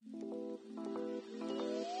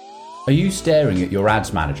Are you staring at your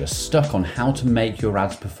ads manager, stuck on how to make your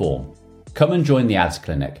ads perform? Come and join the Ads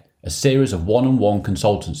Clinic, a series of one-on-one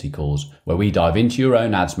consultancy calls where we dive into your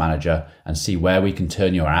own ads manager and see where we can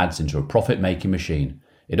turn your ads into a profit-making machine.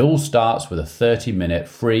 It all starts with a 30-minute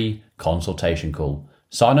free consultation call.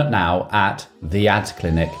 Sign up now at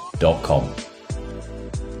theadsclinic.com.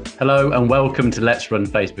 Hello and welcome to Let's Run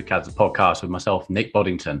Facebook Ads, a podcast with myself, Nick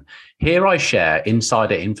Boddington. Here I share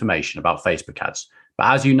insider information about Facebook ads.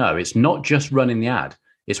 But as you know, it's not just running the ad,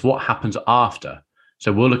 it's what happens after.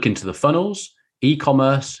 So we'll look into the funnels,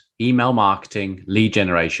 e-commerce, email marketing, lead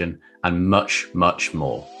generation, and much, much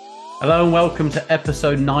more. Hello and welcome to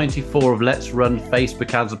episode 94 of Let's Run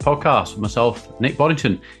Facebook Ads, a podcast with myself, Nick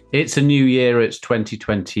Boddington. It's a new year, it's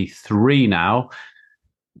 2023 now.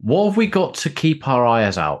 What have we got to keep our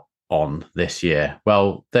eyes out on this year?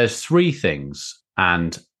 Well, there's three things,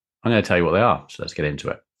 and I'm going to tell you what they are. So let's get into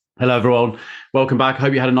it. Hello, everyone. Welcome back. I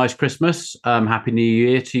hope you had a nice Christmas. Happy New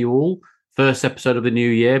Year to you all. First episode of the new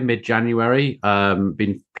year, mid-January.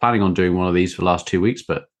 Been planning on doing one of these for the last 2 weeks,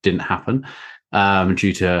 but didn't happen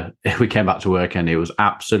due to we came back to work and it was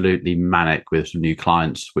absolutely manic with some new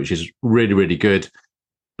clients, which is really, really good.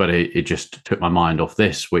 But it just took my mind off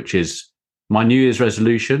this, which is my New Year's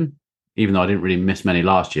resolution, even though I didn't really miss many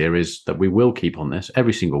last year, is that we will keep on this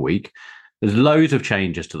every single week. There's loads of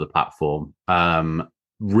changes to the platform.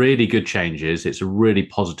 Really good changes. It's a really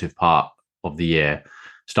positive part of the year.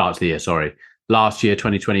 Starts the year, sorry. Last year,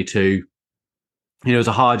 2022, it was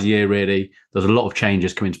a hard year, really. There's a lot of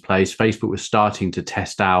changes coming into place. Facebook was starting to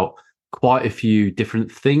test out quite a few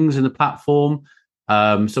different things in the platform.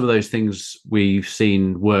 Some of those things we've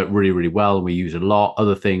seen work really, really well. We use a lot.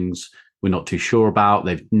 Other things we're not too sure about.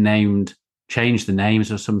 They've changed the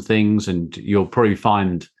names of some things, and you'll probably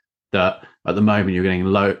find that at the moment you're getting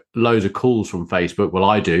loads of calls from Facebook. Well,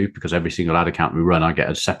 I do, because every single ad account we run, I get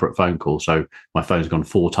a separate phone call. So my phone's gone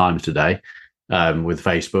 4 times today with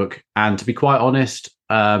Facebook. And to be quite honest,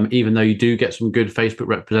 even though you do get some good Facebook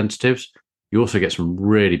representatives, you also get some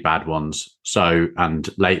really bad ones. So, and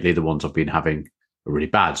lately the ones I've been having are really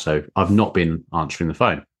bad. So I've not been answering the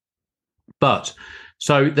phone. But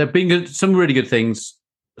so there've been some really good things,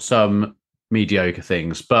 some mediocre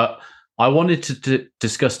things, but I wanted to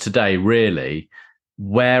discuss today really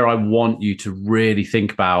where I want you to really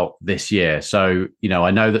think about this year. So,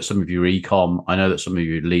 I know that some of you are e-com, I know that some of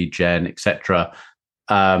you are lead gen, etc.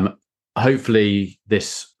 Hopefully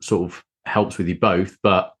this sort of helps with you both,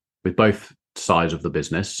 but with both sides of the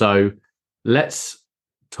business. So let's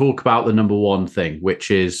talk about the number one thing,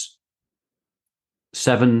 which is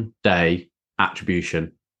 7-day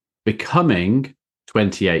attribution becoming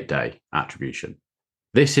 28-day attribution.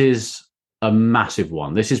 This is a massive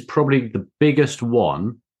one. This is probably the biggest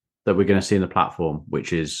one that we're going to see in the platform,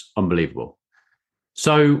 which is unbelievable.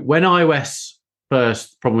 So when iOS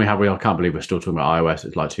first, problem we have, I can't believe we're still talking about iOS.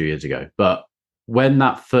 It's like 2 years ago. But when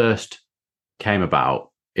that first came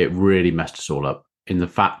about, it really messed us all up in the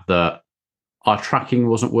fact that our tracking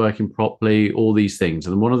wasn't working properly, all these things.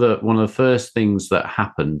 And one of the first things that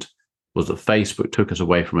happened was that Facebook took us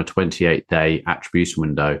away from a 28-day attribution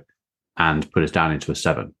window and put us down into a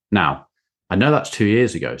 7. Now, I know that's 2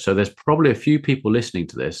 years ago. So there's probably a few people listening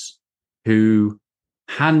to this who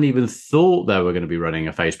hadn't even thought they were going to be running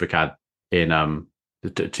a Facebook ad in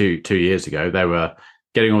 2 years ago. They were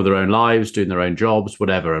getting on with their own lives, doing their own jobs,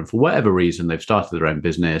 whatever. And for whatever reason, they've started their own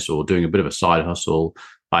business or doing a bit of a side hustle.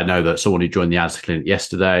 I know that someone who joined the Ads Clinic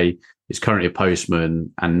yesterday is currently a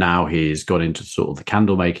postman, and now he's gone into sort of the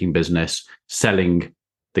candle making business, selling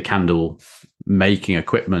the candle making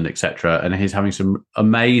equipment, etc. And he's having some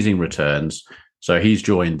amazing returns. So he's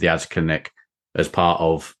joined the Ads Clinic as part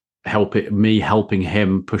of helping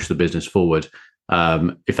him push the business forward.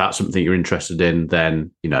 If that's something you're interested in,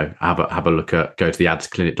 then have a look go to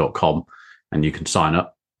theadsclinic.com and you can sign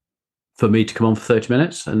up for me to come on for 30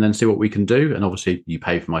 minutes and then see what we can do. And obviously you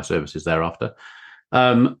pay for my services thereafter.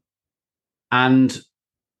 So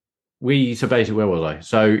basically, where was I?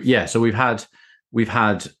 So we've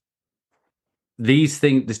had these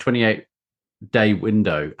things, this 28-day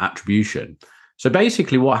window attribution. So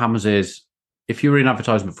basically what happens is, if you were in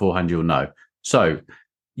advertising beforehand, you'll know. So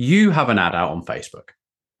you have an ad out on Facebook.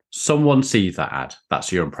 Someone sees that ad,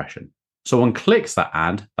 that's your impression. Someone clicks that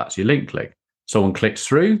ad, that's your link click. Someone clicks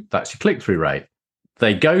through, that's your click-through rate.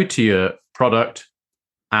 They go to your product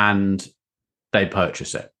and they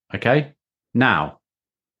purchase it, okay? Now,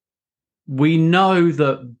 we know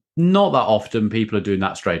that not that often people are doing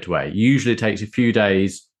that straight away. Usually it takes a few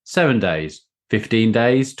days, 7 days, 15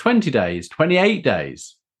 days, 20 days, 28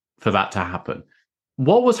 days for that to happen.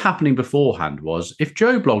 what was happening beforehand was if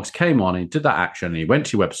Joe Blogs came on and did that action and he went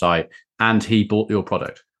to your website and he bought your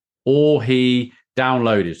product, or he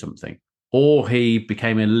downloaded something, or he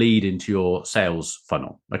became a lead into your sales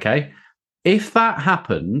funnel, okay? If that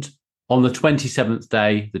happened on the 27th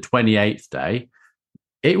day, the 28th day,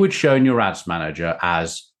 it would show in your ads manager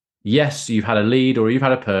as, yes, you've had a lead or you've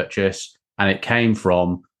had a purchase and it came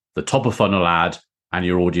from the top of funnel ad and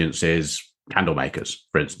your audience is candle makers,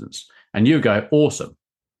 for instance. And you go, awesome,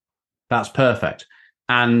 that's perfect.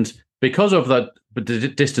 And because of the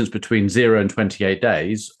distance between 0 and 28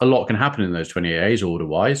 days, a lot can happen in those 28 days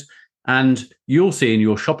order-wise. And you'll see in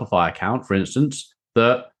your Shopify account, for instance,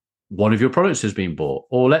 that one of your products has been bought.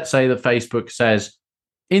 Or let's say that Facebook says,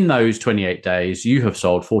 in those 28 days, you have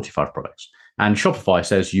sold 45 products. And Shopify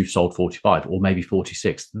says you've sold 45 or maybe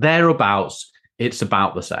 46. Thereabouts, it's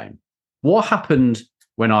about the same. What happened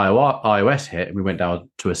when iOS hit and we went down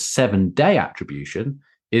to a 7-day attribution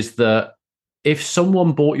is that if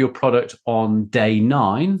someone bought your product on day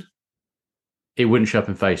 9, it wouldn't show up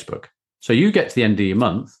in Facebook. So you get to the end of your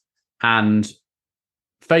month and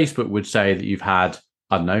Facebook would say that you've had,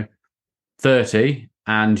 I don't know, 30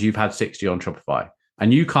 and you've had 60 on Shopify.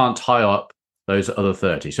 And you can't tie up those other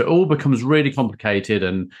 30. So it all becomes really complicated.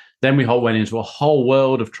 And then we went into a whole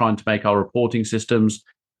world of trying to make our reporting systems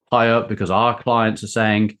tie up because our clients are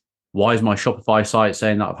saying, why is my Shopify site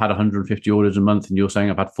saying that I've had 150 orders a month and you're saying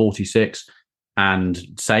I've had 46? And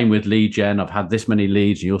same with lead gen, I've had this many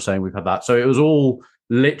leads and you're saying we've had that. So it was all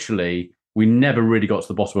literally, we never really got to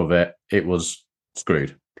the bottom of it. It was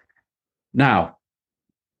screwed. Now,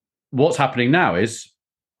 what's happening now is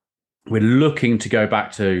we're looking to go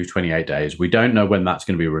back to 28 days. We don't know when that's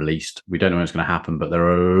going to be released. We don't know when it's going to happen, but there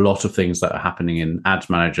are a lot of things that are happening in Ads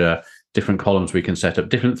Manager, different columns we can set up,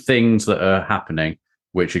 different things that are happening,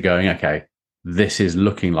 which are going, okay, this is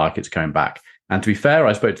looking like it's going back. And to be fair,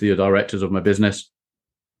 I spoke to the directors of my business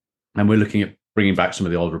and we're looking at bringing back some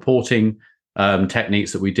of the old reporting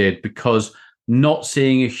techniques that we did, because not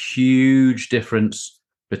seeing a huge difference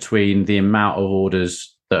between the amount of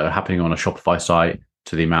orders that are happening on a Shopify site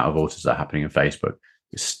to the amount of orders that are happening in Facebook.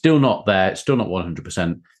 It's still not there. It's still not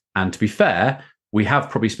 100%. And to be fair, we have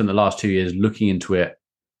probably spent the last 2 years looking into it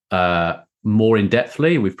more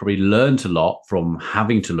in-depthly. We've probably learned a lot from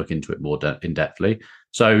having to look into it more in-depthly.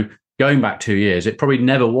 So going back 2 years, it probably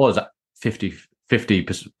never was 100%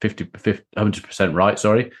 right,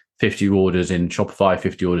 50 orders in Shopify,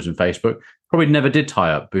 50 orders in Facebook. Probably never did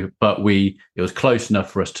tie up, but it was close enough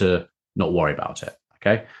for us to not worry about it,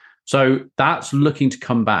 okay? So that's looking to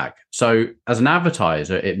come back. So as an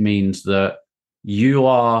advertiser, it means that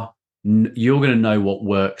you're going to know what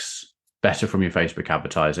works better from your Facebook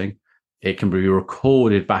advertising. It can be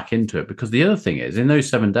recorded back into it, because the other thing is, in those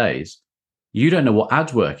 7 days, you don't know what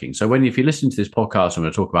ad's working. So if you listen to this podcast, I'm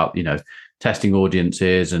going to talk about, testing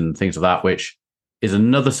audiences and things like that, which is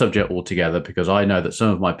another subject altogether, because I know that some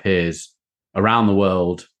of my peers around the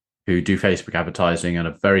world who do Facebook advertising and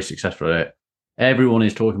are very successful at it, everyone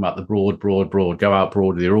is talking about the broad, go out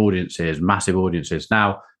broad with your audiences, massive audiences.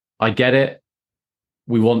 Now, I get it.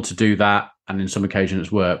 We want to do that. And in some occasions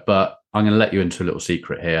it's work, but I'm going to let you into a little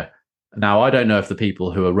secret here. Now, I don't know if the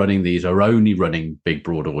people who are running these are only running big,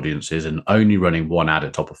 broad audiences and only running one ad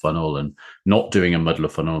at top of funnel and not doing a middle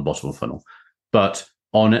of funnel and bottom of funnel. But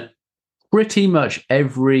on pretty much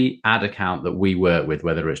every ad account that we work with,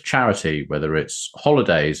 whether it's charity, whether it's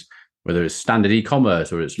holidays, whether it's standard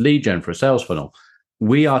e-commerce or it's lead gen for a sales funnel,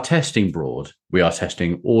 we are testing broad. We are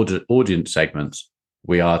testing audience segments.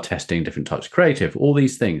 We are testing different types of creative, all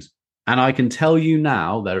these things. And I can tell you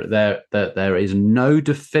now that there is no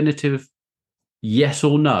definitive yes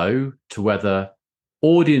or no to whether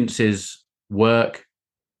audiences work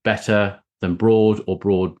better than broad or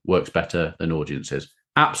broad works better than audiences.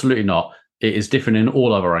 Absolutely not. It is different in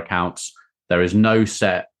all of our accounts. There is no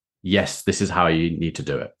set, yes, this is how you need to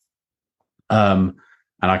do it. And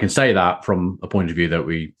I can say that from a point of view that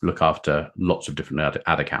we look after lots of different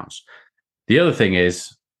ad accounts. The other thing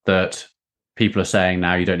is that people are saying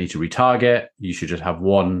now you don't need to retarget. You should just have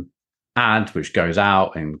one ad which goes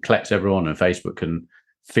out and collects everyone, and Facebook can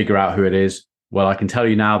figure out who it is. Well, I can tell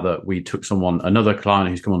you now that we took another client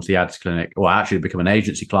who's come onto the Ads Clinic, or actually become an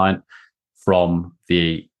agency client from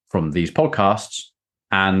these podcasts,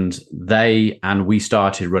 and we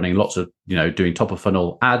started running lots of, doing top of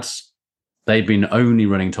funnel ads. They've been only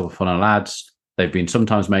running top of funnel ads. They've been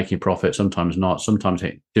sometimes making profit, sometimes not, sometimes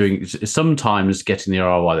getting the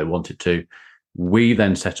ROI they wanted to. We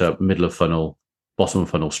then set up middle of funnel, bottom of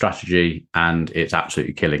funnel strategy, and it's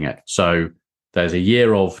absolutely killing it. So there's a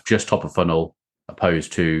year of just top of funnel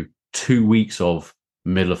opposed to 2 weeks of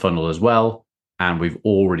middle of funnel as well. and we've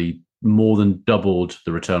already more than doubled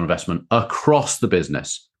the return on investment across the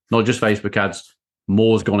business, not just Facebook ads.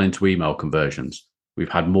 More's gone into email conversions. We've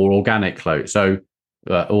had more organic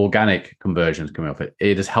organic conversions coming off it.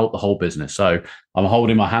 It has helped the whole business. So I'm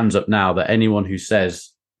holding my hands up now that anyone who says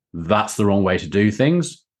that's the wrong way to do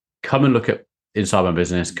things, come and look at Inside My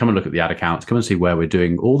Business, come and look at the ad accounts, come and see where we're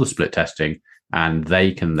doing all the split testing, and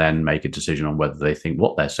they can then make a decision on whether they think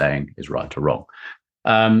what they're saying is right or wrong.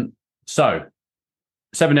 So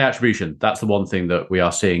 7-day attribution, that's the one thing that we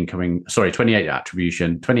are seeing coming. Sorry,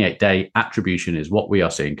 28-day attribution is what we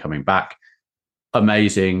are seeing coming back.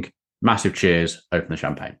 Amazing. Massive cheers. Open the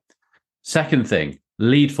champagne. Second thing,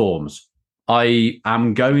 lead forms. I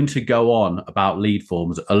am going to go on about lead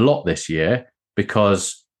forms a lot this year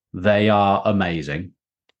because they are amazing.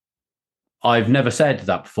 I've never said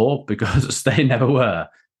that before because they never were.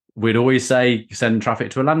 We'd always say send traffic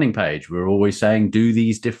to a landing page. We're always saying do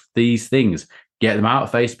these things, get them out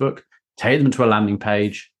of Facebook, take them to a landing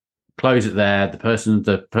page, close it there. The person's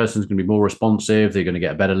going to be more responsive. They're going to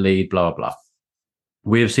get a better lead. Blah blah blah.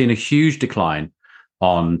 We have seen a huge decline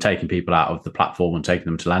on taking people out of the platform and taking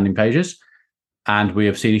them to landing pages, and we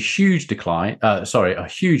have seen a huge a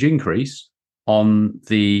huge increase on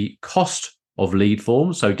the cost of lead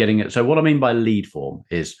forms. So what I mean by lead form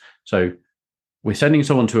is, so we're sending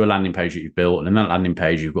someone to a landing page that you've built, and in that landing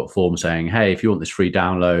page, you've got a form saying, hey, if you want this free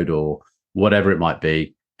download or whatever it might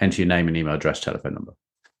be, enter your name and email address, telephone number.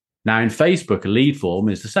 Now in Facebook, a lead form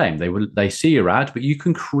is the same. They see your ad, but you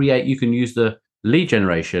can use the lead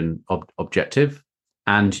generation objective,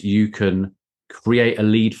 and you can create a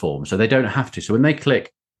lead form. So they don't have to. So when they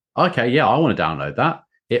click, okay, yeah, I want to download that,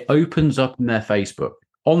 it opens up in their Facebook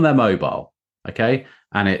on their mobile. Okay.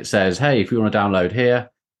 And it says, hey, if you want to download here,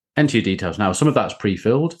 enter your details. Now, some of that's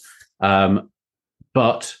pre-filled,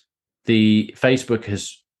 but the Facebook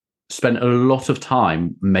has spent a lot of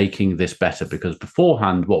time making this better, because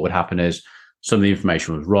beforehand, what would happen is some of the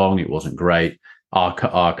information was wrong. It wasn't great.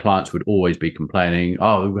 Our clients would always be complaining,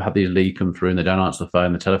 oh, we have these leads come through and they don't answer the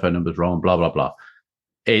phone, the telephone number's wrong, blah, blah, blah.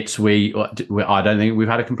 I don't think we've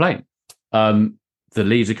had a complaint. The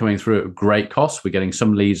leads are coming through at great cost. We're getting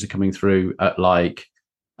some leads are coming through at like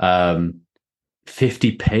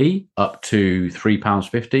 50p up to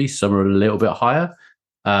 £3.50. Some are a little bit higher.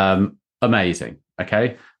 Amazing.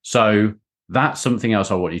 Okay. So that's something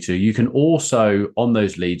else I want you to. You can also, on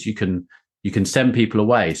those leads, you can send people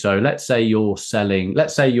away. So let's say you're selling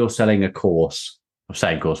a course. I'm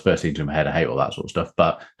saying course, first thing to my head, I hate all that sort of stuff.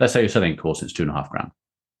 But let's say you're selling a course, it's $2,500.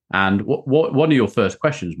 And what one of your first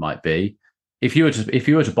questions might be, if you were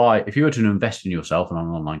to invest in yourself on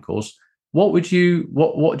an online course, what do you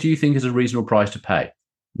think is a reasonable price to pay?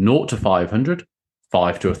 0 to 500,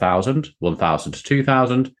 5 to 1,000, 1,000 to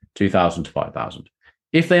 2,000, 2,000 to 5,000.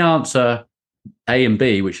 If they answer A and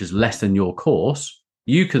B, which is less than your course,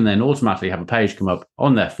 you can then automatically have a page come up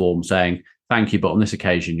on their form saying, thank you, but on this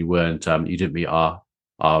occasion you didn't meet our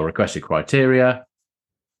requested criteria.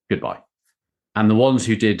 Goodbye. And the ones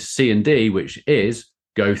who did C and D, which is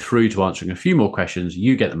go through to answering a few more questions,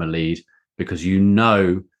 you get them a lead because you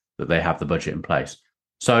know that they have the budget in place.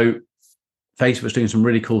 So Facebook's doing some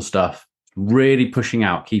really cool stuff, really pushing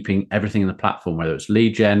out, keeping everything in the platform, whether it's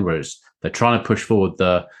lead gen, they're trying to push forward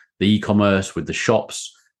the e-commerce with the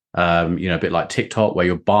shops, a bit like TikTok, where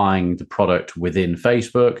you're buying the product within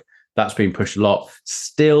Facebook. That's being pushed a lot.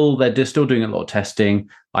 Still, they're still doing a lot of testing.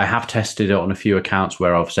 I have tested it on a few accounts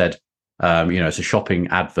where I've said, it's a shopping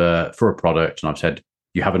advert for a product, and I've said,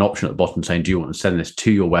 you have an option at the bottom saying, do you want to send this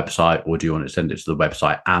to your website, or do you want to send it to the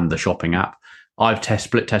website and the shopping app? I've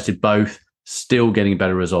split tested both, still getting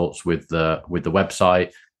better results with the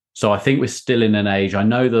website. So I think we're still in an age. I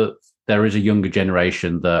know that there is a younger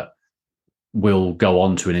generation that will go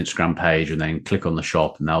onto an Instagram page and then click on the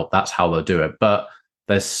shop, and that's how they'll do it. But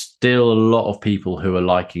there's still a lot of people who are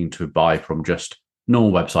liking to buy from just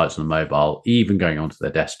normal websites on the mobile, even going onto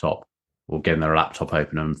their desktop or getting their laptop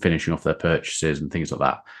open and finishing off their purchases and things like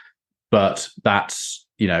that. But that's,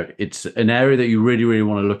 it's an area that you really, really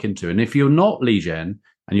want to look into. And if you're not lead gen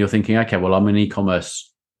and you're thinking, okay, well, I'm an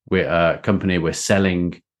e-commerce company, we're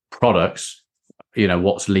selling products,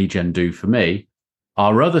 what's lead gen do for me?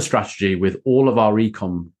 Our other strategy with all of our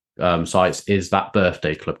e-com sites is that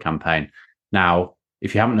birthday club campaign. Now,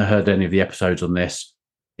 if you haven't heard any of the episodes on this,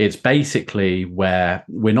 it's basically where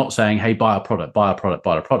we're not saying, hey, buy our product, buy our product,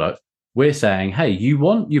 buy our product. We're saying, hey,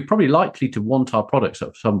 you're probably likely to want our products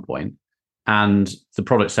at some point, and the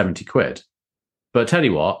product's 70 quid. But tell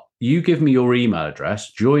you what, you give me your email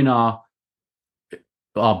address, join our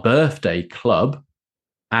birthday club,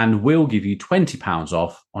 and we'll give you £20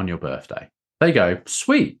 off on your birthday. They go,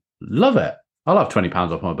 sweet, love it. I'll have £20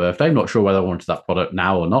 off my birthday. I'm not sure whether I wanted that product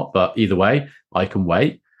now or not, but either way, I can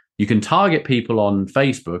wait. You can target people on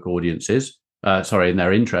Facebook audiences, in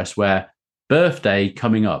their interests, where birthday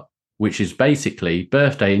coming up, which is basically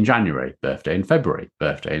birthday in January, birthday in February,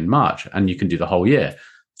 birthday in March, and you can do the whole year.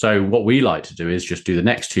 So what we like to do is just do the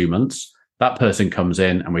next 2 months. That person comes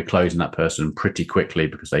in and we're closing that person pretty quickly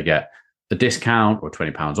because they get a discount or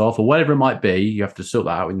 £20 off or whatever it might be. You have to sort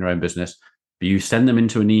that out in your own business. But you send them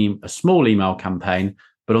into a small email campaign.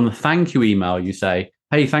 But on the thank you email, you say,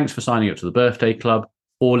 hey, thanks for signing up to the birthday club.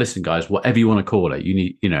 Or listen, guys, whatever you want to call it, you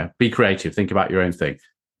need, be creative, think about your own thing.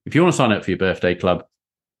 If you want to sign up for your birthday club,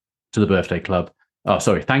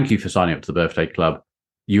 thank you for signing up to the birthday club.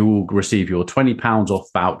 You will receive your £20 off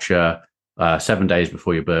voucher 7 days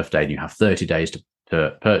before your birthday, and you have 30 days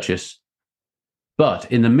to purchase.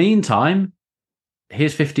 But in the meantime,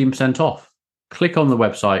 here's 15% off. Click on the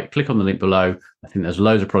website, click on the link below. I think there's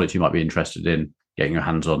loads of products you might be interested in getting your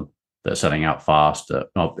hands on that are selling out fast.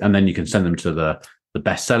 And then you can send them to the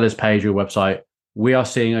bestsellers page of your website. We are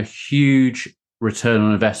seeing a huge return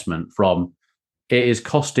on investment from it is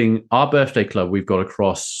costing our birthday club. We've got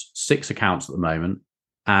across 6 accounts at the moment,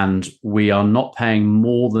 and we are not paying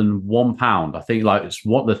more than £1. I think it's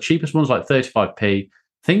what the cheapest one's like 35p. I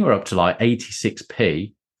think we're up to like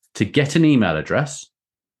 86p to get an email address,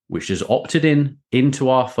 which is opted into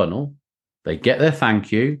our funnel. They get their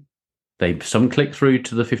thank you. Some click through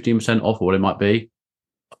to the 15% off or what it might be.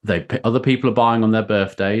 Other people are buying on their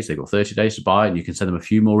birthdays. They've got 30 days to buy, and you can send them a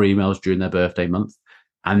few more emails during their birthday month.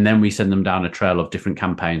 And then we send them down a trail of different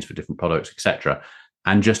campaigns for different products, etc.,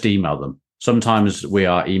 and just email them. Sometimes we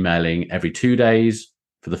are emailing every 2 days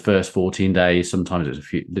for the first 14 days. Sometimes it's a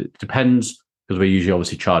few. It depends, because we usually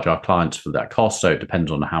obviously charge our clients for that cost. So it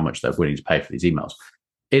depends on how much they're willing to pay for these emails.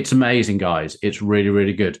 It's amazing, guys. It's really,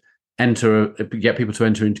 really good. Get people to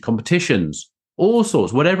enter into competitions, all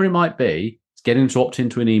sorts, whatever it might be. Getting to opt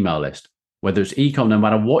into an email list, whether it's e-com, no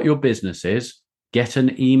matter what your business is, get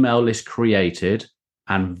an email list created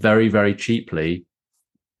and very, very cheaply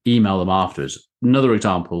email them afterwards. Another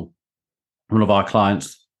example, one of our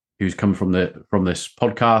clients who's come from this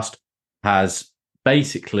podcast has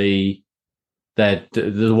basically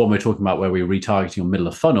the one we're talking about where we're retargeting on middle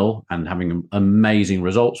of funnel and having amazing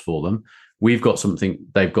results for them. They've got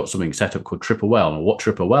something set up called Triple Well. And what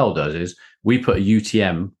Triple Well does is we put a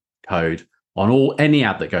UTM code on any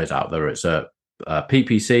ad that goes out, whether it's a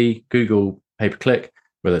PPC, Google pay-per-click,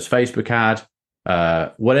 whether it's Facebook ad,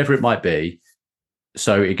 whatever it might be.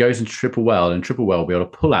 So it goes into Triple Well, and Triple Well will be able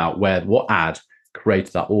to pull out what ad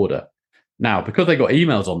created that order. Now, because they got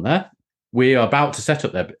emails on there, we are about to set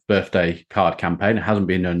up their birthday card campaign. It hasn't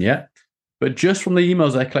been done yet. But just from the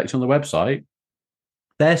emails they collect on the website,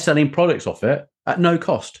 they're selling products off it at no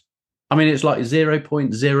cost. I mean, it's like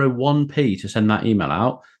 0.01p to send that email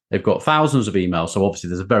out. They've got thousands of emails, so obviously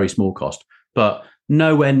there's a very small cost, but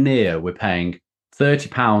nowhere near we're paying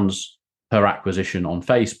 £30 per acquisition on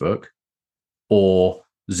Facebook or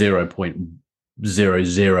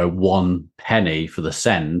 0.001 penny for the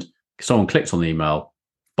send. Someone clicks on the email,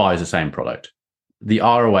 buys the same product. The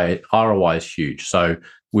ROI is huge. So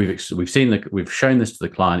we've shown this to the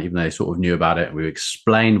client, even though they sort of knew about it. We've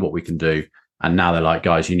explained what we can do. And now they're like,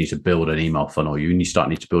 guys, you need to build an email funnel. You need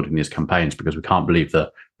to building these campaigns because we can't believe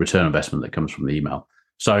the return on investment that comes from the email.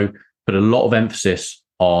 So put a lot of emphasis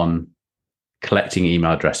on collecting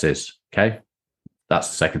email addresses. Okay. That's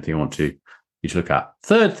the second thing I want you to look at.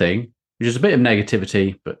 Third thing, which is a bit of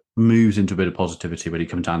negativity, but moves into a bit of positivity when you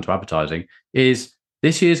come down to advertising, is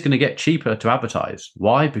this year's going to get cheaper to advertise.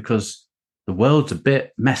 Why? Because the world's a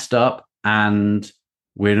bit messed up and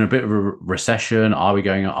we're in a bit of a recession. Are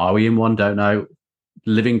we in one? Don't know.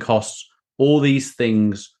 Living costs, all these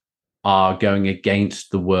things are going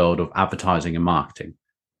against the world of advertising and marketing.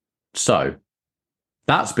 So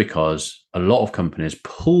that's because a lot of companies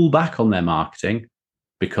pull back on their marketing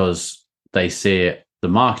because they see the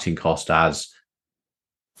marketing cost as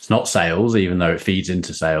it's not sales, even though it feeds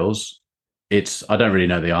into sales. I don't really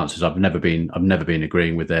know the answers. I've never been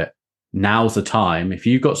agreeing with it. Now's the time. If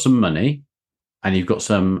you've got some money and you've got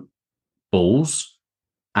some balls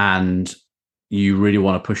and you really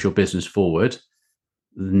want to push your business forward,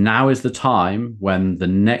 now is the time when the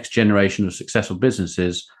next generation of successful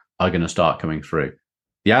businesses are going to start coming through.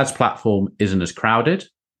 The ads platform isn't as crowded.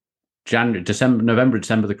 November,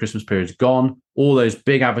 December, the Christmas period is gone. All those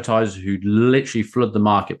big advertisers who literally flood the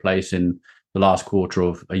marketplace in the last quarter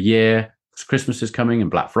of a year, Christmas is coming and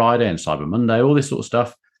Black Friday and Cyber Monday, all this sort of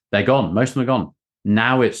stuff, they're gone. Most of them are gone.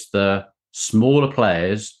 Now it's the smaller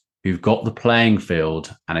players who've got the playing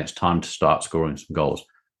field, and it's time to start scoring some goals.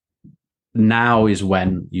 now is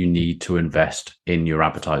when you need to invest in your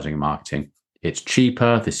advertising and marketing. It's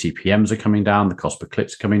cheaper. The CPMs are coming down. The cost per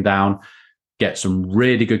clicks are coming down. Get some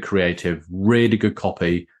really good creative, really good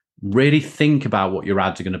copy. Really think about what your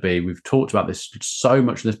ads are going to be. We've talked about this so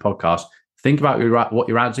much in this podcast. Think about what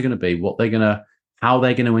your ads are going to be, how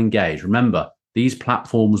they're going to engage. Remember, these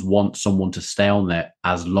platforms want someone to stay on there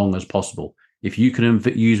as long as possible. If you can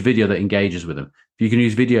use video that engages with them, if you can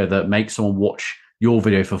use video that makes someone watch your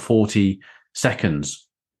video for 40 seconds,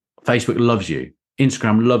 Facebook loves you.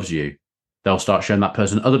 Instagram loves you. They'll start showing that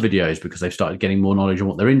person other videos because they've started getting more knowledge on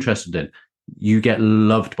what they're interested in. You get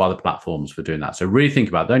loved by the platforms for doing that. So really think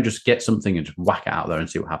about it. Don't just get something and just whack it out there and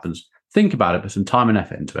see what happens. Think about it, put some time and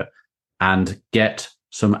effort into it, and get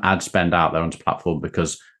some ad spend out there onto platform,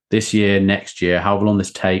 because this year, next year, however long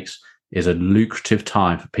this takes, is a lucrative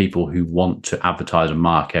time for people who want to advertise and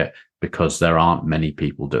market, because there aren't many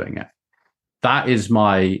people doing it. That is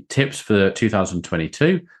my tips for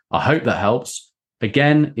 2022. I hope that helps.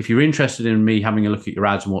 Again, if you're interested in me having a look at your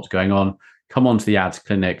ads and what's going on, come on to the Ads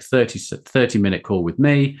Clinic, 30-minute call with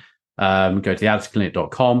me. Go to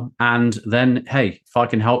theadsclinic.com. And then, hey, if I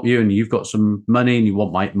can help you and you've got some money and you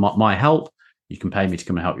want my help, you can pay me to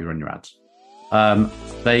come and help you run your ads.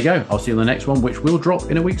 There you go. I'll see you on the next one, which will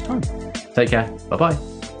drop in a week's time. Take care. Bye-bye.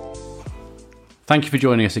 Thank you for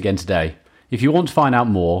joining us again today. If you want to find out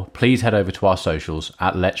more, please head over to our socials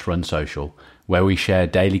at Let's Run Social, where we share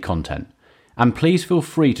daily content. And please feel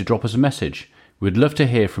free to drop us a message. We'd love to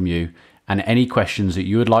hear from you, and any questions that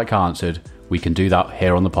you would like answered, we can do that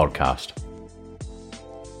here on the podcast.